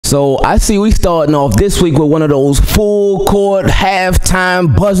So I see we starting off this week with one of those full court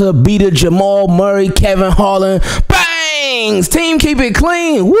halftime buzzer beater Jamal Murray, Kevin Harlan bangs. Team keep it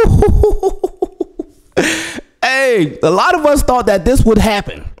clean. Woo-hoo-hoo-hoo-hoo. Hey, a lot of us thought that this would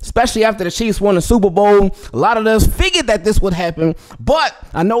happen, especially after the Chiefs won the Super Bowl. A lot of us figured that this would happen, but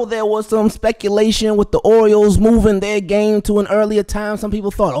I know there was some speculation with the Orioles moving their game to an earlier time. Some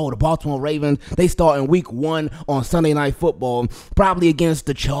people thought, oh, the Baltimore Ravens, they start in week 1 on Sunday Night Football, probably against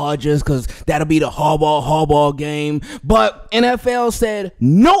the Chargers, because that'll be the Harbaugh game. But NFL said,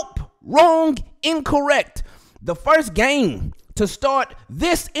 nope, wrong, incorrect. The first game to start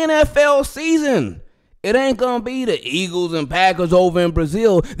this NFL season, it ain't gonna be the Eagles and Packers over in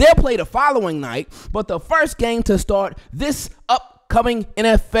Brazil. They'll play the following night, but the first game to start this upcoming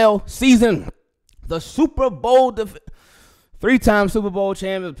NFL season, the Super Bowl, 3-time Super Bowl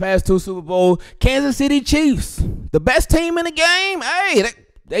champions, past 2 Super Bowl, Kansas City Chiefs, the best team in the game. Hey,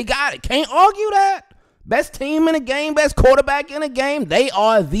 they got it. Can't argue that. Best team in the game, best quarterback in the game. They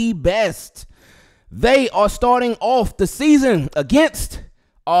are the best. They are starting off the season against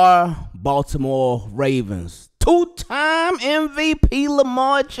our Baltimore Ravens. 2-time MVP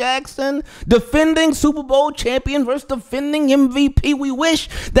Lamar Jackson, defending Super Bowl champion versus defending MVP. We wish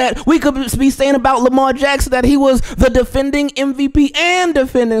that we could be saying about Lamar Jackson that he was the defending MVP and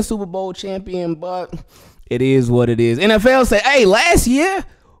defending Super Bowl champion, but it is what it is. NFL said, hey, last year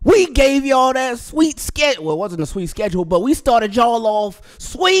we gave y'all that sweet schedule. Well, it wasn't a sweet schedule, but we started y'all off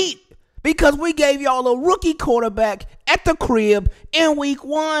sweet, because we gave y'all a rookie quarterback at the crib in week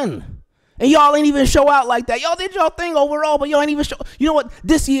 1. And y'all ain't even show out like that. Y'all did y'all thing overall, but y'all ain't even show. You know what?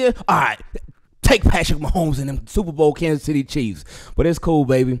 This year, all right, take Patrick Mahomes and them Super Bowl Kansas City Chiefs. But it's cool,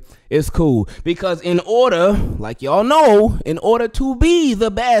 baby. It's cool. Because in order, like y'all know, in order to be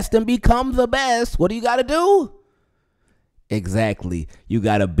the best and become the best, what do you got to do? Exactly. You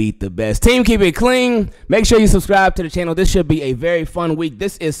got to beat the best. Team, keep it clean. Make sure you subscribe to the channel. This should be a very fun week.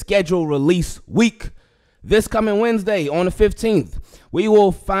 This is schedule release week. This coming Wednesday on the 15th, we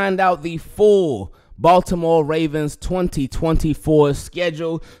will find out the full Baltimore Ravens 2024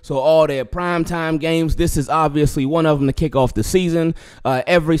 schedule. So all their primetime games, this is obviously one of them to kick off the season.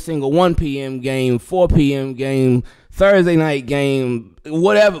 Every single 1 p.m. game, 4 p.m. game, Thursday night game,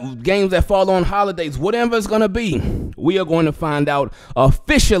 whatever, games that fall on holidays, whatever it's going to be, we are going to find out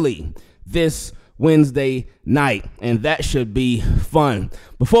officially this Wednesday night, and that should be fun.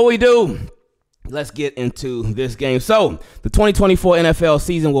 Before we do, let's get into this game. So the 2024 NFL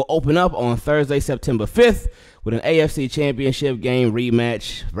season will open up on Thursday, September 5th with an AFC Championship game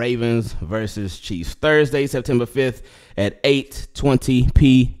rematch, Ravens versus Chiefs. Thursday, September 5th at 8:20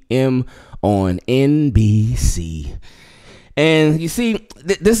 p.m. on NBC. And you see,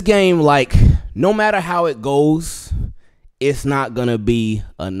 this game, like, no matter how it goes, it's not going to be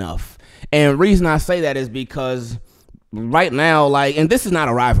enough. And the reason I say that is because right now, like, and this is not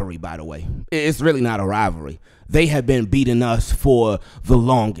a rivalry, by the way. It's really not a rivalry. They have been beating us for the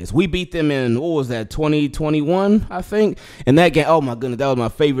longest. We beat them in, what was that, 2021, I think? And that game, oh my goodness, that was my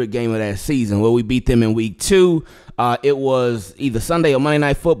favorite game of that season, where we beat them in week 2. It was either Sunday or Monday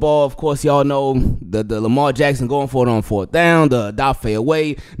Night Football. Of course, y'all know the Lamar Jackson going for it on 4th down, the adopt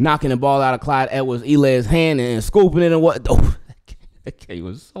fadeaway, knocking the ball out of Clyde Edwards-Helaire's hand and scooping it and what. Oh, that game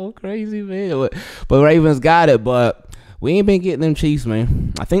was so crazy, man. But Ravens got it, but we ain't been getting them Chiefs,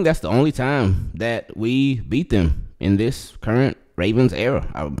 man. I think that's the only time that we beat them in this current Ravens era.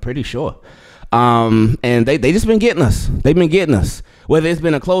 I'm pretty sure. And they just been getting us. They've been getting us. Whether it's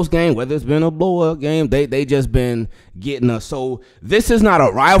been a close game, whether it's been a blowout game, they just been getting us. So this is not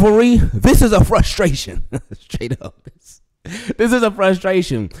a rivalry. This is a frustration. Straight up. This is a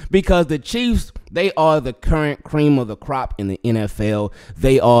frustration because the Chiefs, they are the current cream of the crop in the NFL.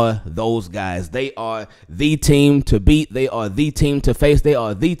 They are those guys. They are the team to beat. They are the team to face. They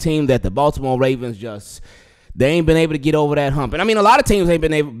are the team that the Baltimore Ravens they ain't been able to get over that hump. And I mean, a lot of teams ain't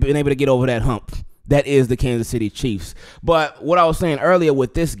been able to get over that hump. That is the Kansas City Chiefs. But what I was saying earlier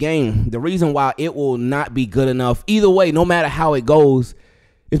with this game, the reason why it will not be good enough, either way, no matter how it goes,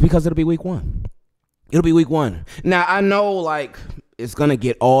 is because it'll be week 1. It'll be week 1. Now, I know, like, it's going to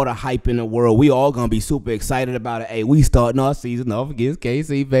get all the hype in the world. We all going to be super excited about it. Hey, we starting our season off against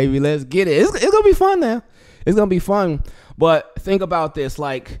KC, baby. Let's get it. It's going to be fun now. It's going to be fun. But think about this.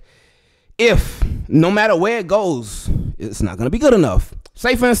 Like, if, no matter where it goes, it's not going to be good enough.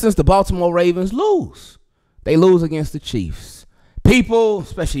 Say, for instance, the Baltimore Ravens lose. They lose against the Chiefs. People,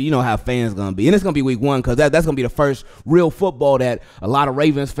 especially, you know how fans going to be. And it's going to be week 1 because that's going to be the first real football that a lot of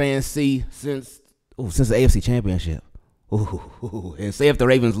Ravens fans see since the AFC Championship. Ooh, and say if the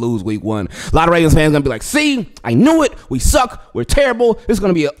Ravens lose week 1, a lot of Ravens fans gonna be like, see, I knew it. We suck. We're terrible. This is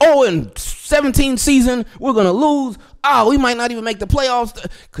gonna be an 0-17 season. We're gonna lose. Oh, we might not even make the playoffs.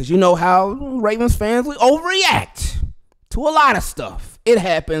 Because you know how Ravens fans, we overreact to a lot of stuff. It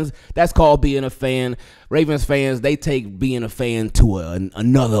happens. That's called being a fan. Ravens fans, they take being a fan to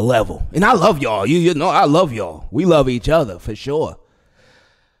another level. And I love y'all. You know, I love y'all. We love each other for sure.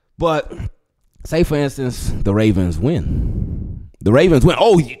 But say, for instance, the Ravens win. The Ravens win.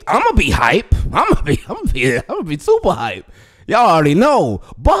 Oh, I'm gonna be hype. I'm gonna be super hype. Y'all already know.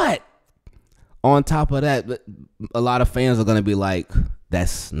 But on top of that, a lot of fans are gonna be like,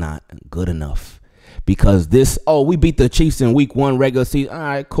 "That's not good enough," because we beat the Chiefs in week 1 regular season. All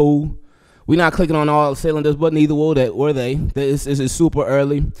right, cool. We're not clicking on all cylinders, but neither were they. This is super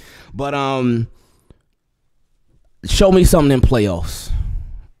early. But show me something in playoffs.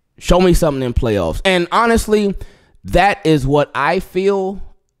 Show me something in playoffs. And honestly, that is what I feel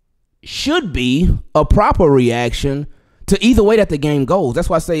should be a proper reaction to either way that the game goes. That's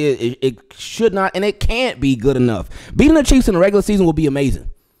why I say it should not and it can't be good enough. Beating the Chiefs in the regular season will be amazing.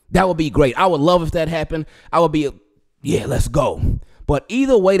 That would be great. I would love if that happened. I would be, yeah, let's go. But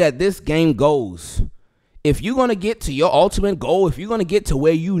either way that this game goes, if you're going to get to your ultimate goal, if you're going to get to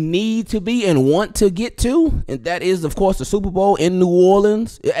where you need to be and want to get to, and that is, of course, the Super Bowl in New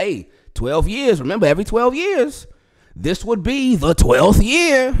Orleans, hey, 12 years. Remember, every 12 years, this would be the 12th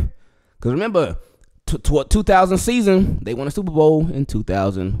year. Because remember, 2000 season, they won a Super Bowl in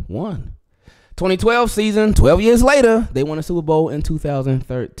 2001. 2012 season, 12 years later, they won a Super Bowl in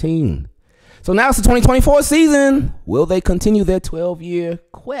 2013. So now it's the 2024 season. Will they continue their 12-year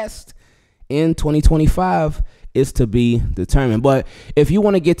quest in 2025 is to be determined. But if you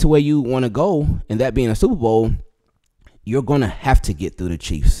want to get to where you want to go, and that being a Super Bowl, you're going to have to get through the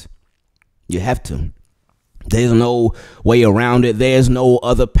Chiefs. You have to. There's no way around it. There's no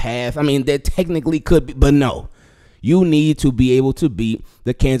other path. I mean, there technically could be, but no. You need to be able to beat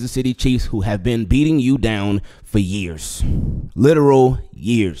the Kansas City Chiefs, who have been beating you down for years. Literal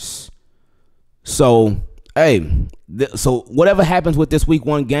years. So, hey, so whatever happens with this week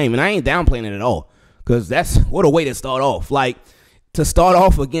 1 game, and I ain't downplaying it at all, because that's what a way to start off. Like, to start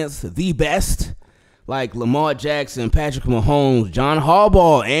off against the best, like Lamar Jackson, Patrick Mahomes, John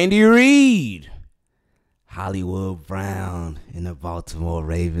Harbaugh, Andy Reid, Hollywood Brown in the Baltimore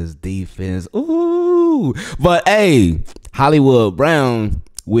Ravens defense. Ooh. But, hey, Hollywood Brown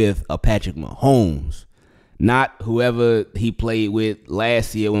with a Patrick Mahomes. Not whoever he played with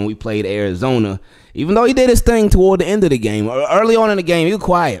last year when we played Arizona. Even though he did his thing toward the end of the game. Early on in the game, he was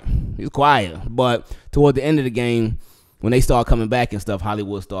quiet. But toward the end of the game, when they start coming back and stuff,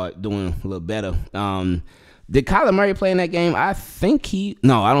 Hollywood start doing a little better. Did Kyler Murray play in that game? I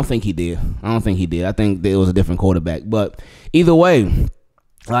don't think he did. I think there was a different quarterback. But either way,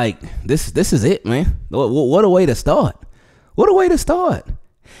 like, this is it, man. What a way to start. What a way to start.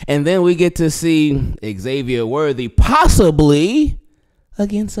 And then we get to see Xavier Worthy possibly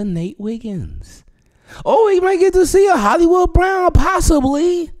against a Nate Wiggins. Oh, we might get to see a Hollywood Brown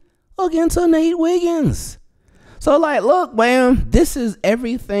possibly against a Nate Wiggins. So, like, look, man, this is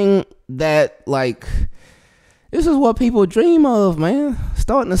everything that, like, this is what people dream of, man.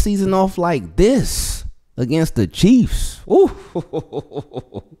 Starting the season off like this against the Chiefs. Ooh.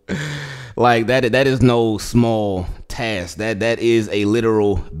 Like, that is no small task. That is a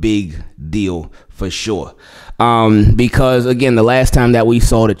literal big deal for sure. Because, again, the last time that we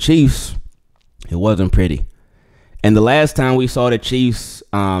saw the Chiefs, it wasn't pretty. And the last time we saw the Chiefs,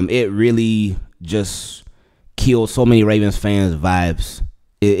 it really just killed so many Ravens fans' vibes.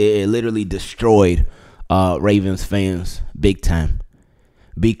 It literally destroyed Ravens fans big time.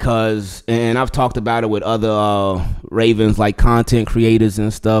 Because, and I've talked about it with other Ravens, like content creators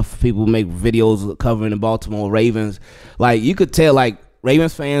and stuff. People make videos covering the Baltimore Ravens. Like, you could tell, like,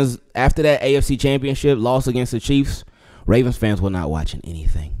 Ravens fans, after that AFC Championship loss against the Chiefs, Ravens fans were not watching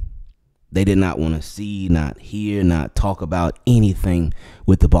anything. They did not want to see, not hear, not talk about anything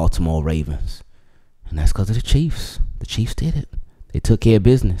with the Baltimore Ravens. And that's because of the Chiefs. The Chiefs did it. They took care of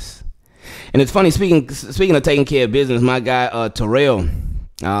business. And it's funny, speaking of taking care of business, my guy Terrell,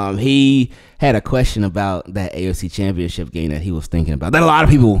 he had a question about that AFC Championship game that he was thinking about, that a lot of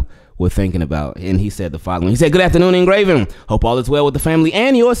people were thinking about. And he said the following. He said, "Good afternoon, Ingraven. Hope all is well with the family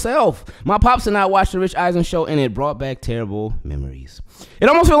and yourself. My pops and I watched the Rich Eisen show, and it brought back terrible memories. It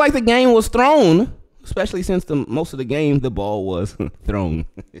almost felt like the game was thrown, especially since most of the game, the ball was thrown."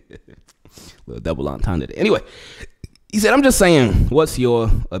 Little double entendre there. Anyway, he said, "I'm just saying, what's your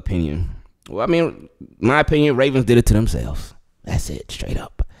opinion?" Well, I mean, my opinion, Ravens did it to themselves. That's it, straight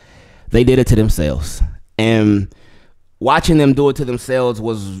up. They did it to themselves. And watching them do it to themselves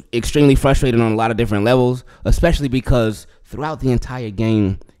was extremely frustrating on a lot of different levels, especially because throughout the entire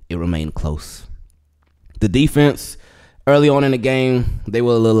game, it remained close. The defense, early on in the game, they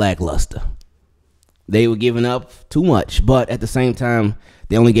were a little lackluster. They were giving up too much, but at the same time,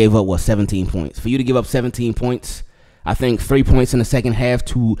 they only gave up, 17 points. For you to give up 17 points, I think 3 points in the second half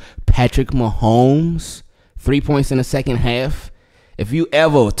to Patrick Mahomes, 3 points in the second half. If you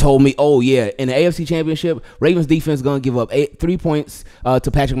ever told me, oh, yeah, in the AFC Championship, Ravens defense is going to give up 3 points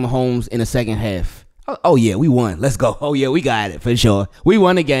to Patrick Mahomes in the second half. Oh, yeah, we won. Let's go. Oh, yeah, we got it for sure. We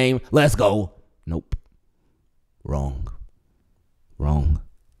won the game. Let's go. Nope. Wrong.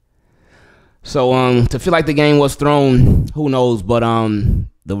 So, to feel like the game was thrown, who knows? But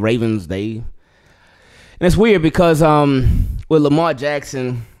the Ravens, and it's weird because with Lamar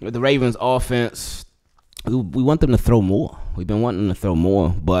Jackson, with the Ravens offense, we want them to throw more. We've been wanting them to throw more,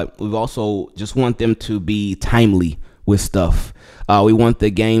 but we've also just want them to be timely with stuff. We want the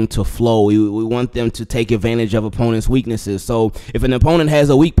game to flow. We want them to take advantage of opponents' weaknesses. So if an opponent has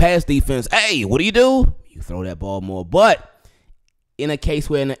a weak pass defense, hey, what do? You throw that ball more. But in a case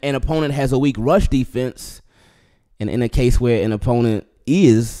where an opponent has a weak rush defense, and in a case where an opponent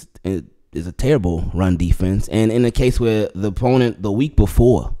is a terrible run defense, and in a case where the opponent the week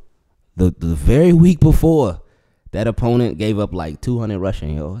before, the very week before, that opponent gave up like 200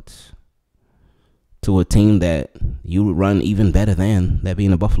 rushing yards to a team that you would run even better than, that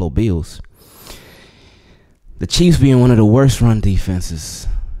being the Buffalo Bills. The Chiefs being one of the worst run defenses,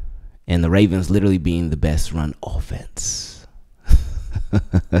 and the Ravens literally being the best run offense.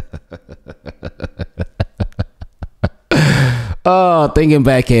 Oh, thinking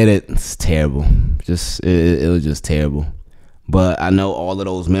back at it, it's terrible. It was just terrible. But I know all of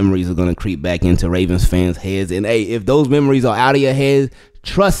those memories are going to creep back into Ravens fans' heads. And, hey, if those memories are out of your head,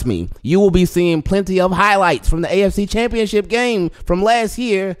 trust me, you will be seeing plenty of highlights from the AFC Championship game from last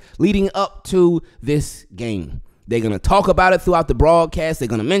year leading up to this game. They're going to talk about it throughout the broadcast. They're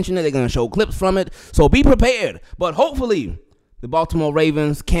going to mention it. They're going to show clips from it. So be prepared. But hopefully the Baltimore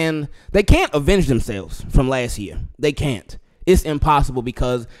Ravens can't avenge themselves from last year. They can't. It's impossible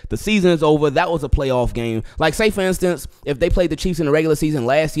because the season is over. That was a playoff game. Like, say, for instance, if they played the Chiefs in the regular season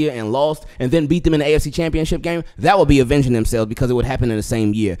last year and lost and then beat them in the AFC Championship game, that would be avenging themselves because it would happen in the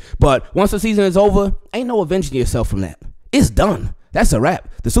same year. But once the season is over, ain't no avenging yourself from that. It's done. That's a wrap.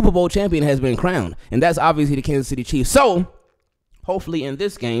 The Super Bowl champion has been crowned, and that's obviously the Kansas City Chiefs. So, hopefully in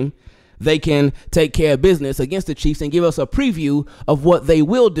this game, they can take care of business against the Chiefs and give us a preview of what they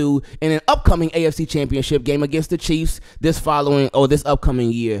will do in an upcoming AFC Championship game against the Chiefs this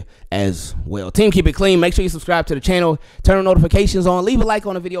upcoming year as well. Team, keep it clean. Make sure you subscribe to the channel. Turn the notifications on. Leave a like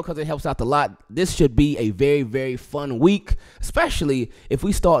on the video because it helps out a lot. This should be a very, very fun week, especially if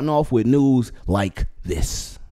we starting off with news like this.